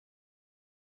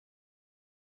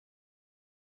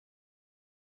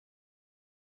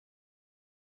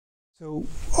So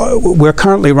we're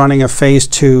currently running a phase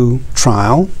 2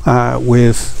 trial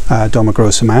with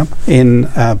domagrozumab in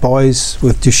boys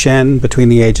with Duchenne between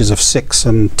the ages of 6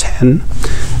 and 10.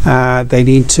 They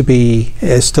need to be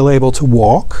still able to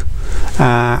walk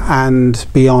and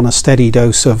be on a steady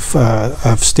dose of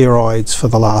steroids for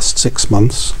the last 6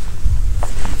 months.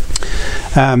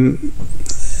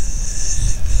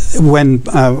 When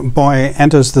a boy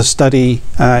enters the study,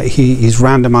 he's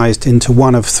randomized into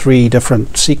one of 3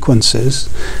 different sequences.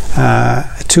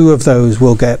 2 of those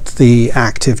will get the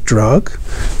active drug,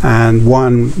 and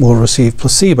 1 will receive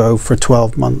placebo for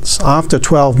 12 months. After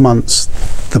 12 months,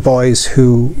 the boys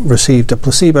who received a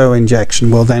placebo injection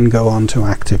will then go on to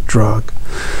active drug.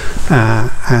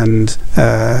 And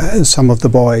some of the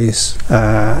boys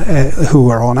who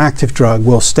are on active drug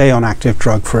will stay on active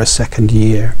drug for a second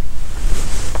year.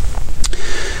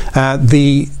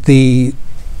 The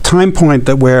time point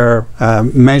that we're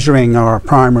measuring our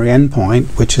primary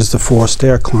endpoint, which is the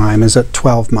 4-stair climb, is at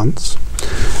 12 months.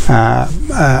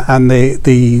 And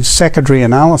the secondary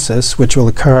analysis, which will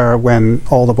occur when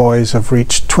all the boys have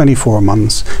reached 24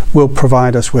 months, will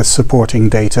provide us with supporting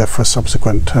data for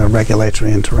subsequent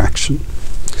regulatory interaction.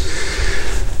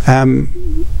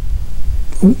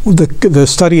 The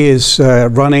study is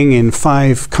running in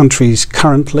 5 countries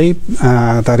currently,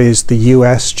 that is the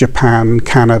US, Japan,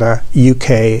 Canada,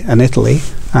 UK and Italy,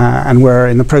 and we're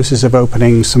in the process of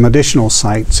opening some additional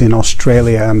sites in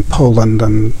Australia and Poland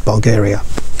and Bulgaria.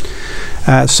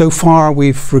 So far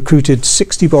we've recruited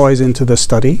 60 boys into the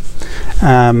study,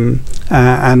 and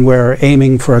we're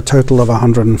aiming for a total of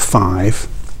 105.